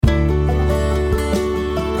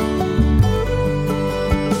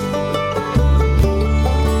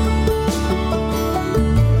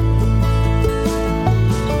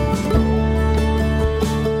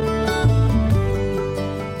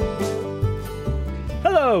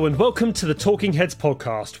Hello and welcome to the Talking Heads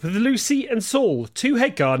podcast with Lucy and Saul, two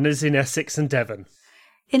head gardeners in Essex and Devon.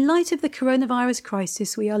 In light of the coronavirus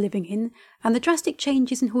crisis we are living in and the drastic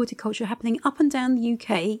changes in horticulture happening up and down the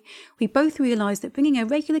UK, we both realised that bringing a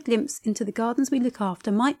regular glimpse into the gardens we look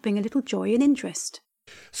after might bring a little joy and interest.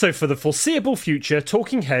 So for the foreseeable future,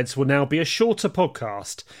 Talking Heads will now be a shorter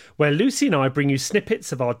podcast where Lucy and I bring you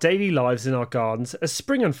snippets of our daily lives in our gardens as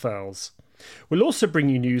spring unfurls. We'll also bring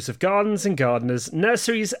you news of gardens and gardeners,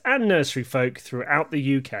 nurseries and nursery folk throughout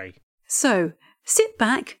the UK. So, sit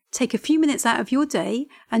back, take a few minutes out of your day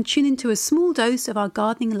and tune into a small dose of our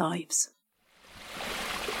gardening lives.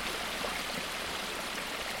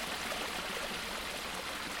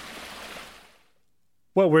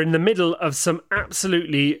 Well, we're in the middle of some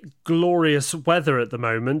absolutely glorious weather at the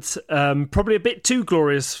moment. Probably a bit too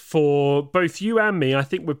glorious for both you and me. I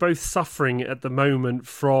think we're both suffering at the moment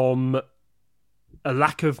from a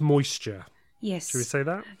lack of moisture. Yes. Should we say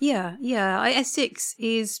that? Yeah. Essex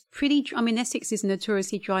is Essex is a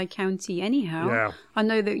notoriously dry county anyhow. Yeah. I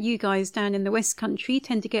know that you guys down in the West Country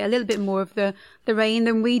tend to get a little bit more of the rain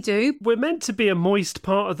than we do. We're meant to be a moist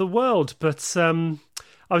part of the world, but I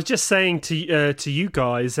was just saying to you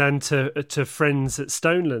guys and to friends at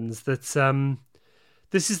Stonelands that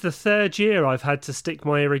this is the third year I've had to stick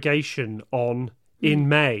my irrigation on in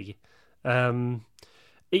May.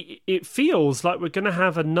 It feels like we're going to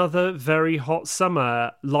have another very hot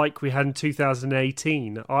summer like we had in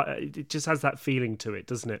 2018. It just has that feeling to it,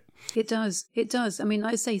 doesn't it? It does. I mean,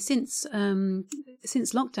 I'd say since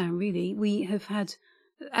lockdown, really, we have had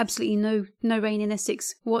absolutely no rain in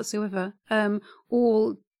Essex whatsoever.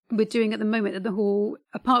 All we're doing at the moment at the hall,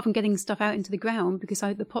 apart from getting stuff out into the ground because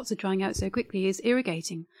the pots are drying out so quickly, is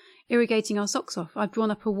irrigating our socks off. I've drawn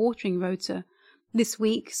up a watering rota this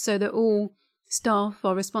week so that all staff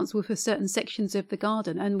are responsible for certain sections of the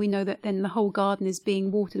garden, and we know that then the whole garden is being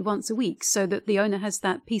watered once a week so that the owner has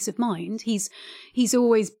that peace of mind. He's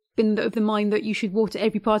always been of the mind that you should water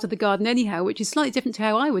every part of the garden anyhow, which is slightly different to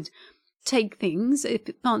how I would take things. If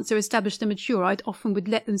plants are established and mature, I'd often would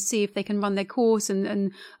let them see if they can run their course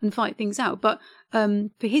and fight things out. But for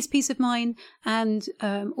his peace of mind and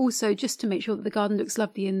also just to make sure that the garden looks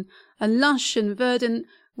lovely and lush and verdant,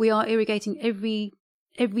 we are irrigating every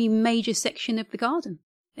major section of the garden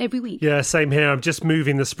every week. Yeah, same here. I'm just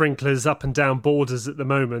moving the sprinklers up and down borders at the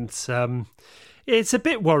moment. It's a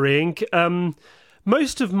bit worrying.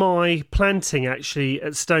 Most of my planting actually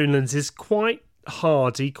at Stonelands is quite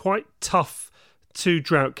hardy, quite tough to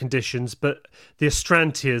drought conditions, but the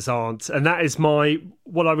Astrantias aren't. And that is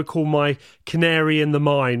what I would call my canary in the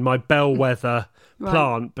mine, my bellwether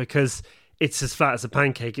plant, because it's as flat as a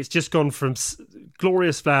pancake. It's just gone from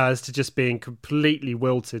glorious flowers to just being completely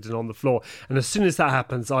wilted and on the floor. And as soon as that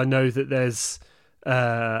happens, I know that there's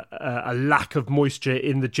a lack of moisture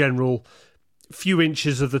in the general few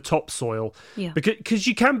inches of the topsoil. Yeah. Because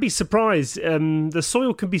you can be surprised. The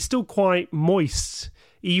soil can be still quite moist,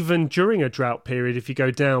 even during a drought period if you go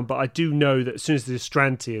down. But I do know that as soon as the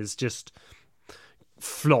Astrantias just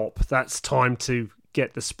flop, that's time to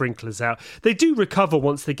get the sprinklers out. They do recover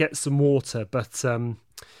once they get some water, but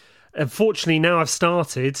unfortunately now I've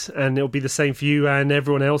started, and it'll be the same for you and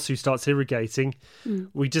everyone else who starts irrigating.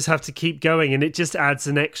 We just have to keep going, and it just adds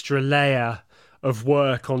an extra layer of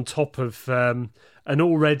work on top of an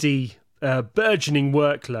already burgeoning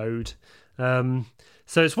workload.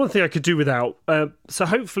 So it's one thing I could do without. So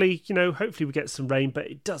hopefully we get some rain, but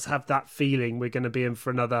it does have that feeling we're going to be in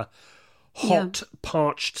for another hot,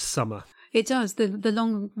 parched summer. It does. The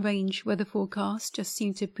long-range weather forecast just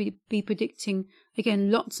seem to be predicting, again,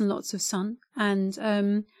 lots and lots of sun. And,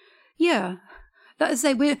 that is to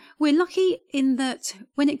say, we're lucky in that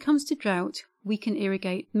when it comes to drought, we can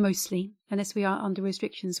irrigate mostly, unless we are under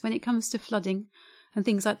restrictions. When it comes to flooding and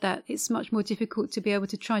things like that, it's much more difficult to be able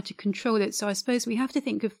to try to control it. So I suppose we have to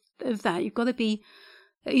think of that. You've got to be,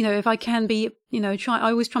 if I can be, I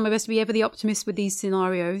always try my best to be ever the optimist with these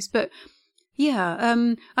scenarios. But yeah,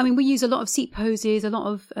 we use a lot of seat hoses, a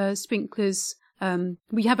lot of sprinklers.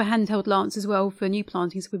 We have a handheld lance as well for new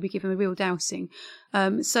plantings where we give them a real dousing.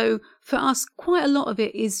 So for us, quite a lot of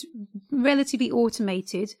it is relatively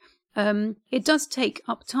automated. It does take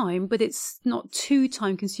up time, but it's not too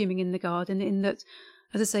time consuming in the garden in that,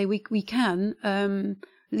 as I say, we can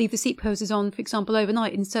leave the seep hoses on, for example,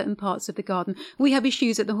 overnight in certain parts of the garden. We have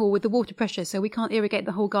issues at the hall with the water pressure, so we can't irrigate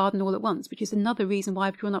the whole garden all at once, which is another reason why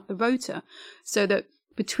I've drawn up the rota, so that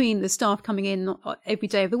between the staff coming in every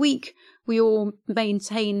day of the week, we all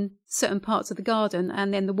maintain certain parts of the garden,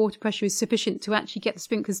 and then the water pressure is sufficient to actually get the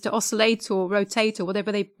sprinklers to oscillate or rotate or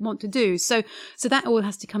whatever they want to do. So that all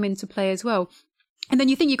has to come into play as well. And then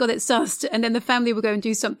you think you got it sussed, and then the family will go and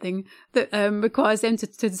do something that requires them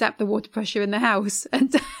to zap the water pressure in the house,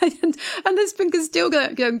 and the sprinklers still go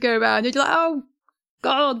around. You're like, oh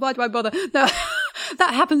God, why do I bother? No,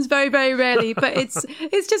 that happens very, very rarely, but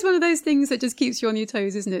it's just one of those things that just keeps you on your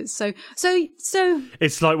toes, isn't it? So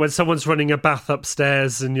it's like when someone's running a bath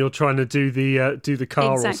upstairs and you're trying to do the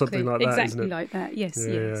car or something like that, exactly isn't it? like that. Yes,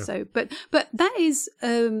 Yeah. yeah. So, but that is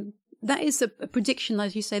a prediction,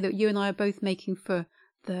 as you say, that you and I are both making for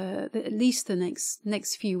the at least the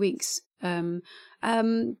next few weeks. But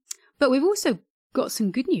we've also got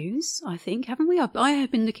some good news, I think, haven't we? I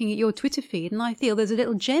have been looking at your Twitter feed, and I feel there's a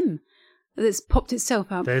little gem that's popped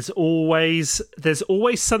itself up. There's always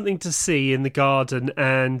something to see in the garden,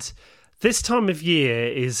 and this time of year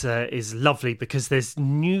is lovely because there's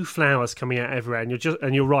new flowers coming out everywhere,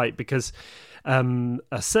 and you're right, because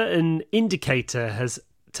a certain indicator has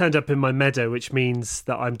turned up in my meadow, which means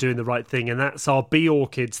that I'm doing the right thing, and that's our bee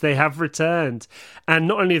orchids. They have returned, and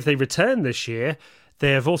not only have they returned this year,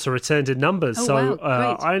 they have also returned in numbers. Oh,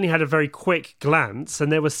 wow. I only had a very quick glance,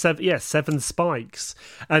 and there were seven spikes,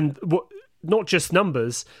 and not just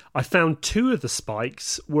numbers. I found 2 of the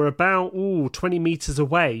spikes were about 20 meters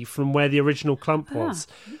away from where the original clump was.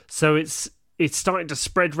 So it's starting to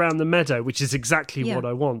spread around the meadow, which is exactly what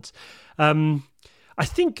I want. I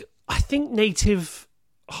think native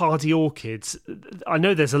hardy orchids, I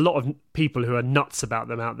know there's a lot of people who are nuts about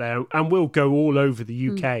them out there and will go all over the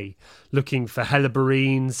UK looking for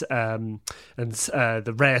helleborines and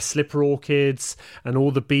the rare slipper orchids and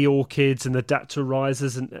all the bee orchids and the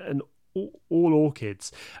dactyrizers and all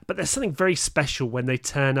orchids. But there's something very special when they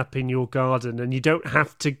turn up in your garden and you don't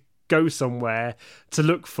have to go somewhere to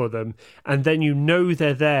look for them, and then you know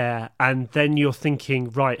they're there, and then you're thinking,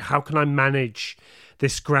 right, how can I manage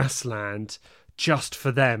this grassland just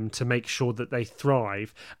for them to make sure that they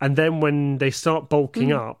thrive? And then when they start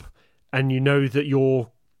bulking up and you know that your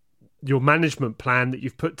management plan that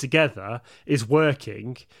you've put together is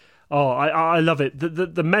working, I love it.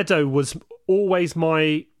 The meadow was always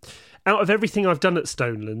out of everything I've done at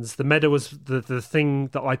Stonelands, the meadow was the thing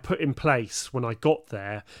that I put in place when I got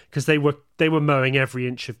there, because they were mowing every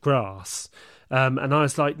inch of grass. And I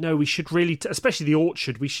was like, no, we should really, especially the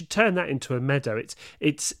orchard, we should turn that into a meadow.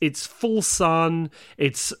 It's full sun.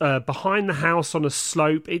 It's behind the house on a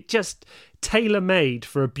slope. It just tailor-made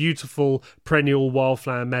for a beautiful perennial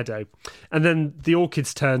wildflower meadow. And then the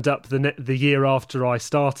orchids turned up the year after I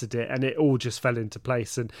started it, and it all just fell into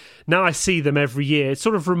place. And now I see them every year. It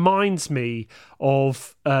sort of reminds me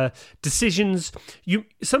of decisions.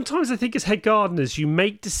 Sometimes I think as head gardeners, you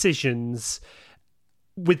make decisions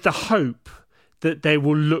with the hope that they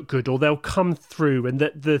will look good or they'll come through, and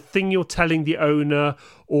that the thing you're telling the owner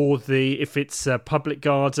or if it's a public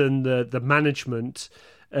garden, the management,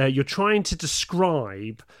 you're trying to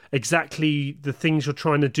describe exactly the things you're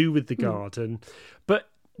trying to do with the garden. But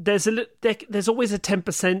there's always a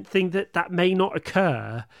 10% thing that may not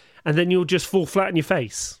occur, and then you'll just fall flat on your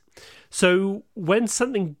face. So when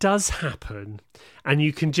something does happen and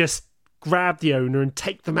you can just grab the owner and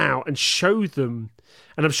take them out and show them,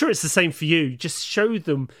 and I'm sure it's the same for you, just show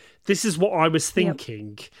them, this is what I was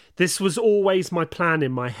thinking. Yep. This was always my plan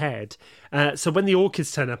in my head. So when the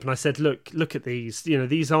orchids turn up and I said, look at these,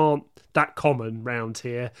 these aren't that common round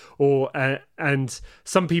here, and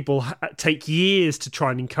some people take years to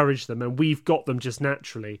try and encourage them, and we've got them just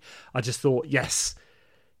naturally. I just thought, yes,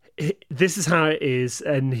 this is how it is,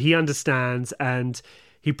 and he understands, and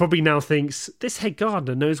he probably now thinks this head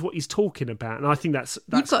gardener knows what he's talking about, and I think that's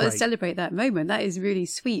you've got great. To celebrate that moment. That is really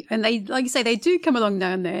sweet, and they, like you say, they do come along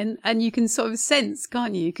now and then, and you can sort of sense,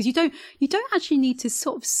 can't you? Because you don't actually need to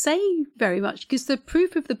sort of say very much, because the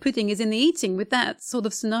proof of the pudding is in the eating with that sort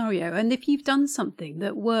of scenario. And if you've done something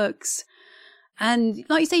that works, and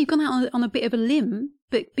like you say, you've gone out on a bit of a limb,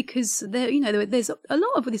 but because there's a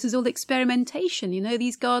lot of this is all experimentation.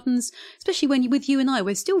 These gardens, especially with you and I,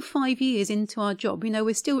 we're still 5 years into our job.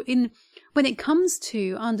 We're still when it comes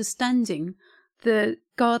to understanding the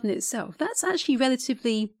garden itself, that's actually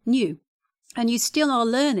relatively new, and you still are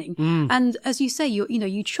learning. And as you say,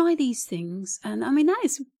 you try these things, and I mean that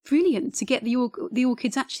is brilliant to get the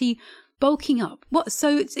orchids actually bulking up.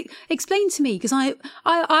 So explain to me, because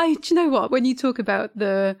I do you know what, when you talk about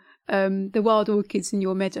the wild orchids in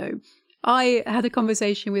your meadow, I had a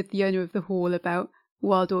conversation with the owner of the hall about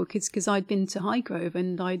wild orchids, because I'd been to Highgrove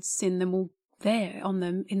and I'd seen them all there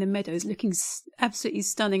in the meadows looking absolutely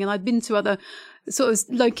stunning, and I'd been to other sort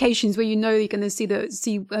of locations where you're going to see like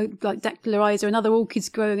dactyliza and other orchids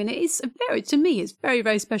growing, and to me it's very,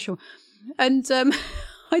 very special. And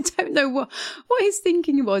I don't know what his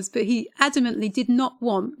thinking was, but he adamantly did not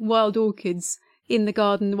want wild orchids in the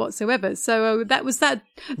garden whatsoever. So that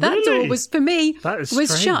Really? door was, for me, That is was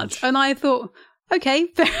strange. shut. And I thought, okay,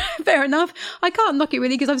 fair enough. I can't knock it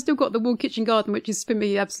really because I've still got the wall kitchen garden, which is for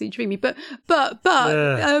me absolutely dreamy. But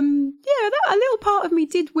a little part of me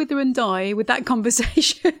did wither and die with that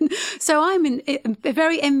conversation. So I'm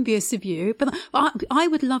very envious of you. But I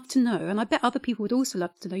would love to know, and I bet other people would also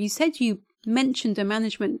love to know. You said you mentioned a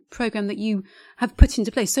management program that you have put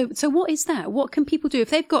into place. So what is that? What can people do if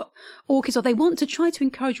they've got orchids or they want to try to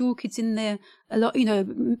encourage orchids in their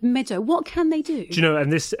meadow? What can they do? Do you know?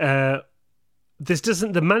 And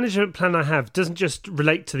the management plan I have doesn't just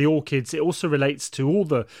relate to the orchids, it also relates to all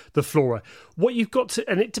the flora. What you've got to,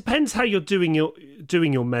 and it depends how you're doing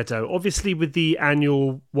your meadow. Obviously with the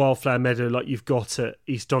annual wildflower meadow like you've got at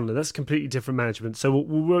East Donler, that's completely different management, so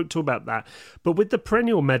we won't talk about that. But with the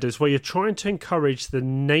perennial meadows where you're trying to encourage the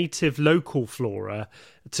native local flora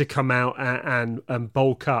to come out and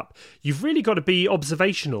bulk up, you've really got to be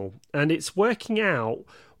observational, and it's working out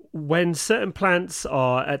when certain plants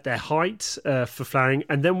are at their height for flowering,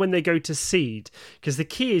 and then when they go to seed, because the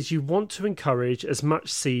key is you want to encourage as much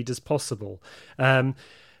seed as possible.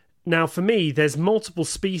 Now, for me, there's multiple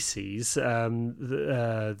species: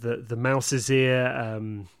 the mouse's ear,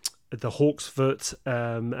 the hawksfoot,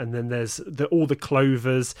 and then there's all the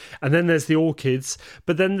clovers, and then there's the orchids.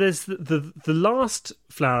 But then there's the last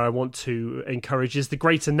flower I want to encourage is the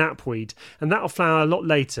greater knapweed, and that'll flower a lot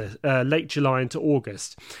later, late July into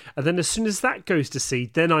August. And then as soon as that goes to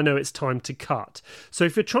seed, then I know it's time to cut. So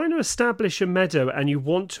if you're trying to establish a meadow and you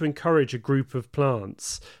want to encourage a group of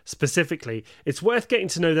plants specifically, it's worth getting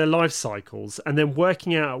to know their life cycles and then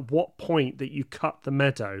working out at what point that you cut the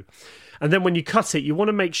meadow. And then when you cut it, you want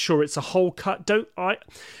to make sure it's a whole cut.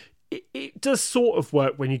 It does sort of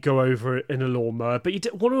work when you go over it in a lawnmower, but you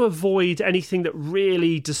want to avoid anything that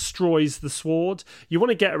really destroys the sward. You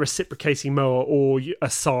want to get a reciprocating mower or a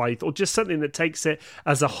scythe or just something that takes it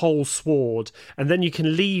as a whole sward, and then you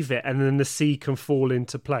can leave it and then the seed can fall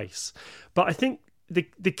into place. But I think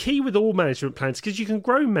the key with all management plans, because you can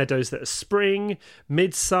grow meadows that are spring,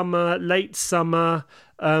 midsummer, late summer,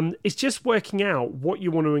 it's just working out what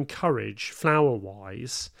you want to encourage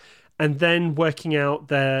flower-wise, and then working out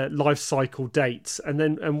their life cycle dates,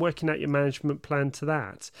 and working out your management plan to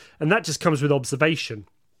that. And that just comes with observation.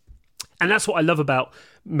 And that's what I love about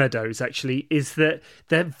meadows, actually, is that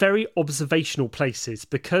they're very observational places,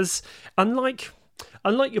 because unlike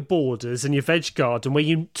your borders and your veg garden, where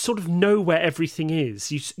you sort of know where everything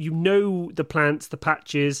is, you know the plants, the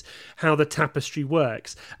patches, how the tapestry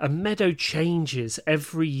works. A meadow changes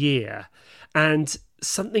every year, and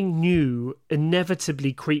something new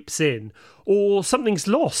inevitably creeps in, or something's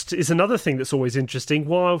lost is another thing that's always interesting.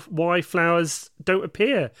 Why flowers don't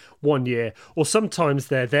appear one year, or sometimes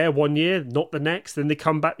they're there one year, not the next, then they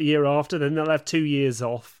come back the year after, then they'll have 2 years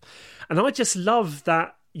off. And I just love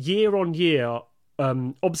that year on year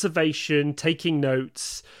observation, taking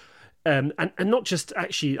notes, and not just,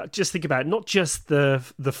 actually, just think about it, not just the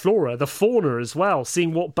flora, the fauna as well,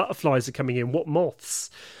 seeing what butterflies are coming in, what moths,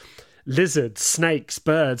 lizards, snakes,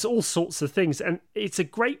 birds, all sorts of things. And it's a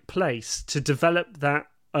great place to develop that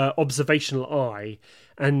observational eye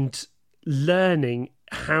and learning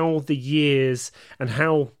how the years and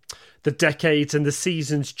how the decades and the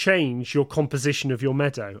seasons change your composition of your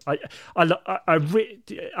meadow. I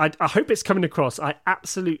hope it's coming across. I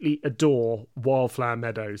absolutely adore wildflower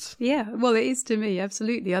meadows. Yeah, well, it is to me,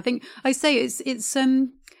 absolutely. I think I say it's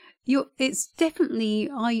definitely.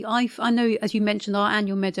 I know, as you mentioned, our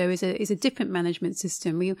annual meadow is a different management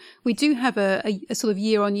system. We do have a sort of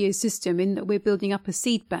year on year system in that we're building up a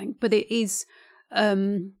seed bank, but it is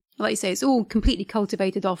like you say, it's all completely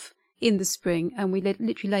cultivated off in the spring, and we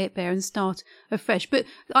literally lay it bare and start afresh. But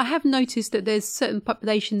I have noticed that there's certain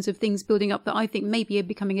populations of things building up that I think maybe are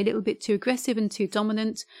becoming a little bit too aggressive and too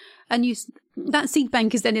dominant. And that seed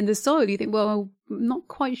bank is then in the soil. You think, well, I'm not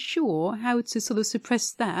quite sure how to sort of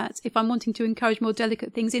suppress that if I'm wanting to encourage more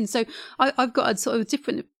delicate things in. So I've got a sort of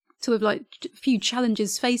different sort of like few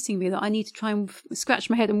challenges facing me that I need to try and scratch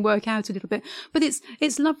my head and work out a little bit. But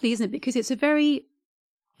it's lovely, isn't it? Because it's a very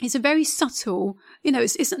subtle,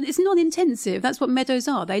 it's non-intensive. That's what meadows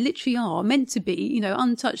are. They literally are meant to be,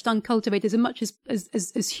 untouched, uncultivated as much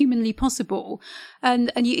as humanly possible.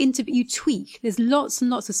 And you tweak. There's lots and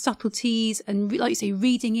lots of subtleties, and like you say,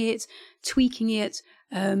 reading it, tweaking it,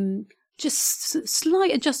 just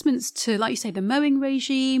slight adjustments to, like you say, the mowing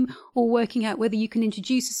regime, or working out whether you can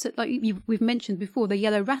introduce, like we've mentioned before, the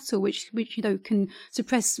yellow rattle, which can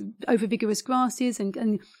suppress overvigorous grasses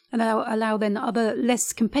and allow then other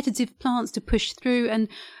less competitive plants to push through. And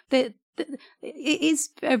it is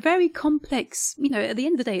a very complex, at the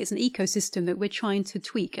end of the day, it's an ecosystem that we're trying to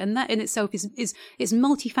tweak. And that in itself is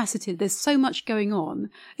multifaceted. There's so much going on.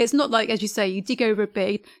 It's not like, as you say, you dig over a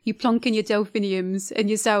bed, you plonk in your delphiniums and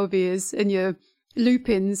your salvias and your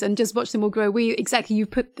lupins and just watch them all grow where exactly you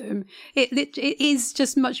put them. It is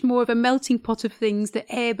just much more of a melting pot of things that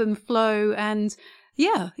ebb and flow. And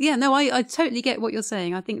no, I totally get what you're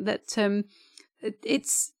saying. I think that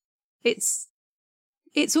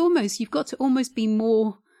it's almost, you've got to almost be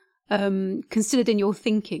more considered in your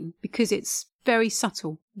thinking, because it's very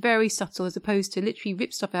subtle, as opposed to literally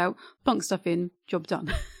rip stuff out, plonk stuff in, job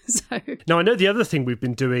done. So now, I know the other thing we've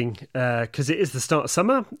been doing, because it is the start of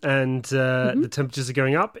summer and the temperatures are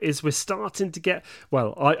going up, is we're starting to get,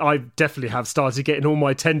 well, I definitely have started getting all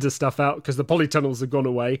my tender stuff out because the polytunnels have gone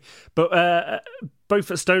away. But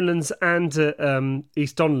both at Stonelands and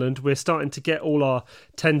East Donland, we're starting to get all our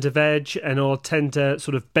tender veg and our tender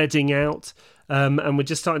sort of bedding out, and we're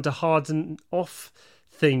just starting to harden off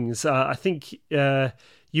things. I think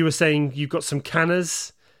you were saying you've got some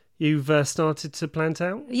cannas you've started to plant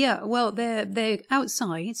out? Yeah, well, they're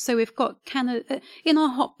outside. So we've got canna in our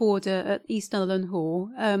hot border at East Donland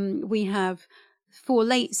Hall. We have, for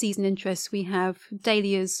late season interests, we have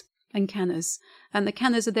dahlias and cannas. And the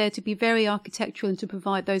cannas are there to be very architectural and to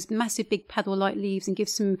provide those massive big paddle-like leaves and give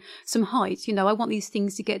some height. I want these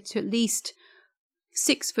things to get to at least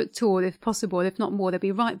 6 foot tall, if possible, if not more. They'll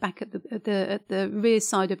be right back at the rear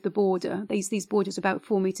side of the border. These borders are about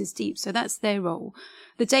 4 meters deep, so that's their role.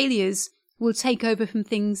 The dahlias will take over from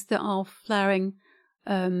things that are flowering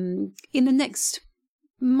in the next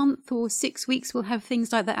month or 6 weeks. We'll have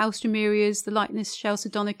things like the Alströmerias, the Lychnis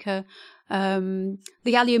chalcedonica.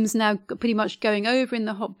 The alliums now pretty much going over in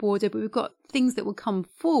the hot border, but we've got things that will come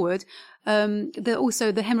forward.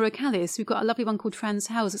 Also the Hemerocallis. We've got a lovely one called Franz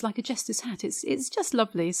Hals. It's like a jester's hat. It's just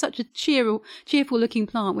lovely. It's such a cheerful looking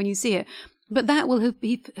plant when you see it. But that will have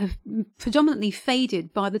predominantly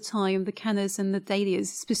faded by the time the cannas and the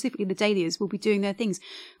dahlias, specifically the dahlias, will be doing their things.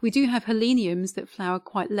 We do have heleniums that flower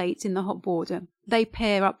quite late in the hot border. They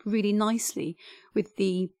pair up really nicely with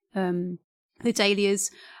the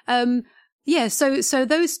dahlias. So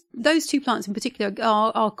those two plants in particular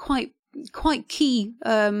are quite key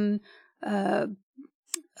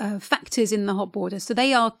factors in the hot border. So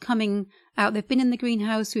they are coming out. They've been in the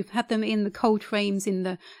greenhouse. We've had them in the cold frames in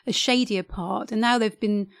the shadier part, and now they've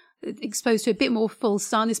been exposed to a bit more full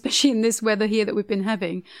sun, especially in this weather here that we've been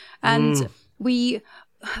having. And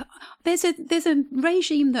there's a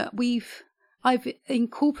regime that I've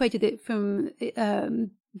incorporated it from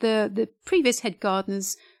the previous head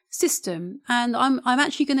gardener's system, and I'm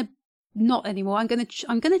actually going to not anymore. I'm going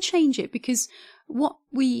to change it, because what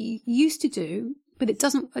we used to do, but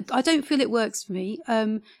I don't feel it works for me,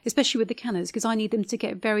 especially with the cannas, because I need them to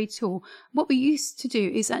get very tall. What we used to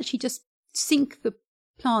do is actually just sink the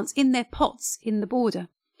plants in their pots in the border.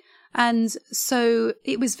 And so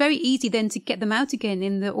it was very easy then to get them out again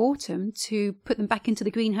in the autumn, to put them back into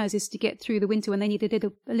the greenhouses to get through the winter when they needed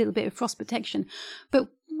a little bit of frost protection. But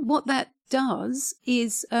what that does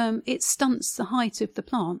is it stunts the height of the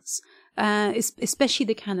plants, especially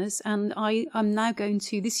the cannas. And I'm now going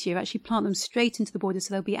to, this year, actually plant them straight into the border,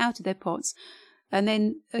 so they'll be out of their pots. And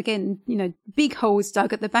then again, big holes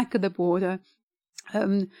dug at the back of the border,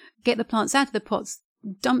 get the plants out of the pots,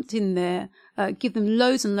 dumped in there, give them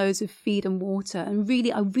loads and loads of feed and water, and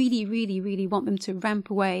I really want them to ramp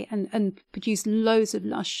away and produce loads of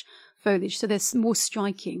lush foliage, so they're more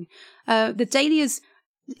striking. The dahlias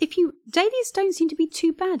don't seem to be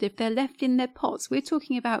too bad if they're left in their pots. We're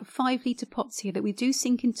talking about 5-litre pots here that we do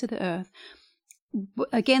sink into the earth.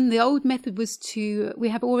 Again, the old method was we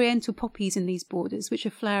have oriental poppies in these borders, which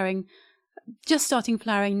are just starting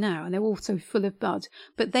flowering now, and they're also full of bud,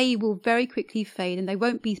 but they will very quickly fade, and they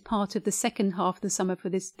won't be part of the second half of the summer for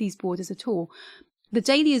these borders at all. The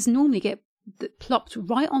dahlias normally get plopped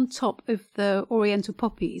right on top of the oriental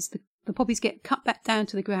poppies. The poppies get cut back down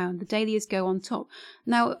to the ground. The dahlias go on top.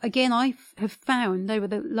 Now, again, I have found over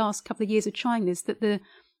the last couple of years of trying this that the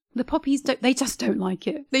poppies just don't like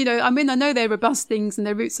it. I know they're robust things and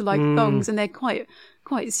their roots are like thongs, and they're quite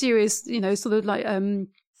serious, sort of like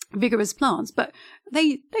vigorous plants, but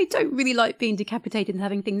they don't really like being decapitated and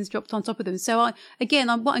having things dropped on top of them. So what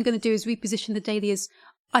I'm going to do is reposition the dahlias.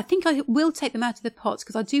 I think I will take them out of the pots,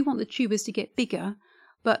 because I do want the tubers to get bigger,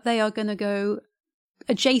 but they are going to go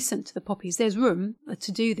adjacent to the poppies. There's room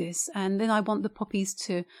to do this, and then I want the poppies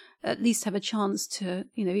to at least have a chance to,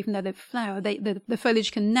 even though they flower, the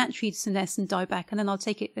foliage can naturally senesce and die back, and then I'll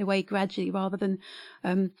take it away gradually rather than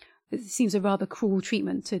it seems a rather cruel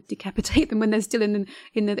treatment to decapitate them when they're still in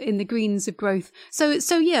the greens of growth.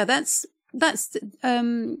 So yeah, that's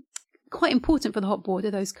quite important for the hot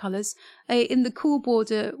border, those colours. In the cool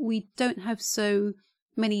border, we don't have so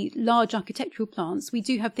many large architectural plants. We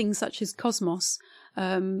do have things such as cosmos.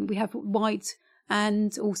 We have white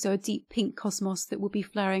and also a deep pink cosmos that will be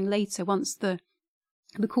flowering later once the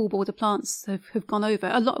cool border plants have gone over.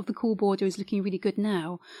 A lot of the cool border is looking really good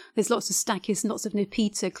now. There's lots of stachys, lots of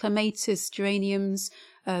nepeta, clematis, geraniums.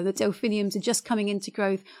 The delphiniums are just coming into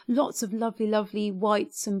growth. Lots of lovely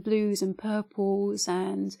whites and blues and purples,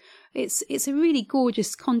 and it's a really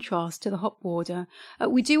gorgeous contrast to the hot border.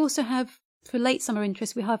 We do also have, for late summer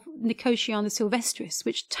interest, we have Nicotiana sylvestris,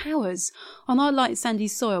 which towers on our light sandy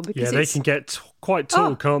soil because they can get quite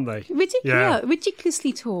tall, can't they?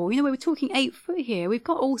 Ridiculously tall. We're talking 8 foot here. We've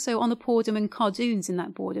got also Onopordum and cardoons in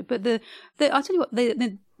that border, but I tell you what,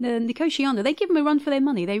 the Nicotiana, they give them a run for their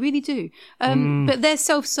money. They really do. But they're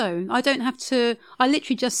self-sown. I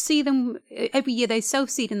literally just see them every year. They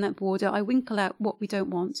self-seed in that border. I winkle out what we don't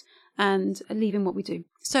want and leave in what we do.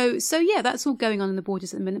 So yeah, that's all going on in the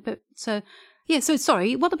borders at the minute. But so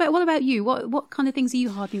sorry. What about you? What kind of things are you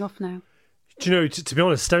hardening off now? Do you know, to be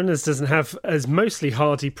honest, Stonelands doesn't have as mostly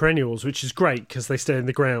hardy perennials, which is great because they stay in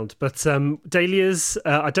the ground. But dahlias,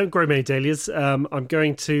 I don't grow many dahlias. I'm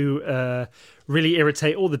going to really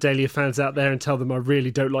irritate all the dahlia fans out there and tell them I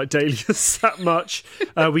really don't like dahlias that much.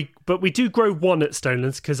 But we do grow one at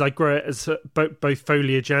Stonelands because I grow it as both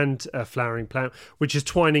foliage and flowering plant, which is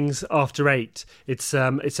Twinings After 8. It's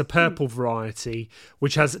a purple variety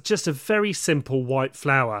which has just a very simple white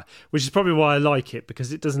flower, which is probably why I like it,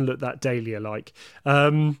 because it doesn't look that dahlia-like.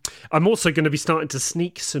 I'm also going to be starting to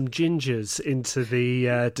sneak some gingers into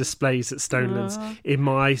the displays at Stonelands in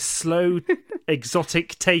my slow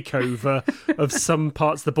exotic takeover of some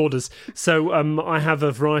parts of the borders. So I have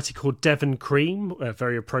a variety called Devon Cream,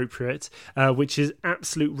 very appropriate, which is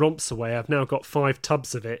absolute romps away. I've now got 5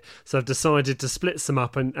 tubs of it, so I've decided to split some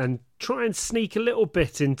up and try and sneak a little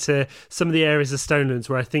bit into some of the areas of Stonelands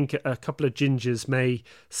where I think a couple of gingers may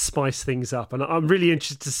spice things up. And I'm really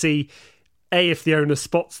interested to see, A, if the owner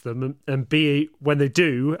spots them, and B, when they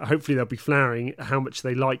do, hopefully they'll be flowering, how much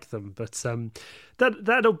they like them. But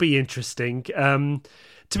that'll be interesting.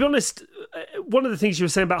 To be honest, one of the things you were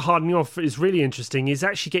saying about hardening off is really interesting, is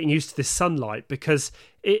actually getting used to this sunlight, because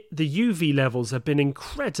the UV levels have been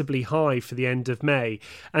incredibly high for the end of May,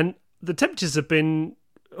 and the temperatures have been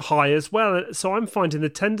high as well. So I'm finding the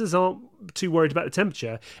tenders aren't too worried about the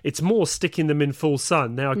temperature. It's more sticking them in full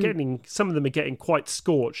sun. They are some of them are getting quite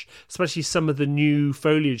scorched, especially some of the new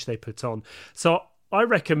foliage they put on. So I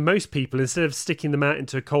reckon most people, instead of sticking them out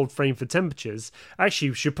into a cold frame for temperatures,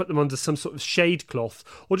 actually should put them under some sort of shade cloth,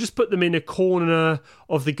 or just put them in a corner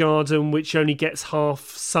of the garden which only gets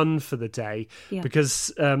half sun for the day. Yeah.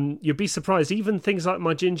 Because you'll be surprised, even things like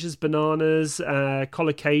my gingers, bananas,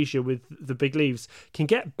 colocasia with the big leaves can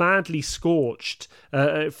get badly scorched,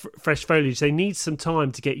 fresh foliage. They need some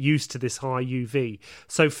time to get used to this high UV.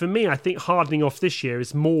 So for me, I think hardening off this year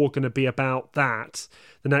is more going to be about that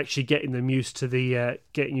than actually getting them used to the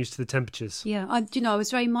temperatures. Yeah, I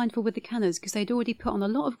was very mindful with the cannas because they'd already put on a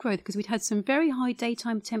lot of growth, because we'd had some very high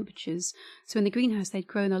daytime temperatures. So in the greenhouse they'd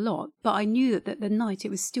grown a lot, but I knew that the night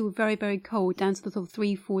it was still very, very cold, down to the sort of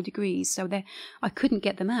 3-4 degrees. So I couldn't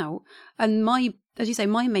get them out. And as you say,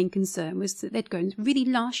 my main concern was that they'd grown really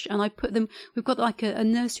lush, and I put them. We've got like a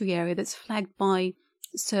nursery area that's flagged by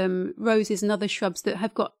some roses and other shrubs that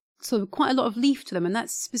have got sort of quite a lot of leaf to them, and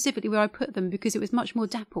that's specifically where I put them because it was much more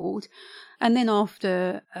dappled. And then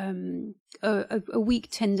after a week,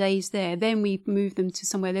 10 days there, then we moved them to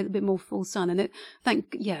somewhere a little bit more full sun. And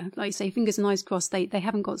like you say, fingers and eyes crossed, they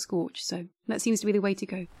haven't got scorched. So that seems to be the way to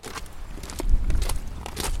go.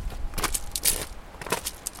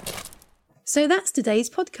 So that's today's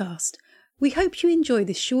podcast. We hope you enjoy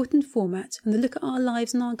this shortened format and the look at our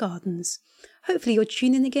lives and our gardens. Hopefully you'll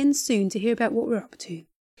tune in again soon to hear about what we're up to.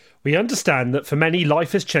 We understand that for many,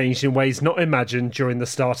 life has changed in ways not imagined during the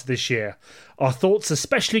start of this year. Our thoughts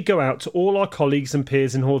especially go out to all our colleagues and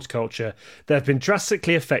peers in horticulture that have been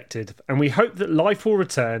drastically affected, and we hope that life will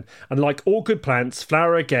return and, like all good plants,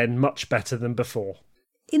 flower again much better than before.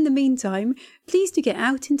 In the meantime, please do get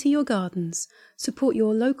out into your gardens, support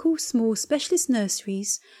your local small specialist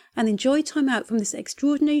nurseries, and enjoy time out from this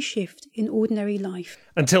extraordinary shift in ordinary life.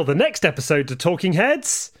 Until the next episode of Talking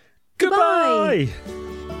Heads, goodbye!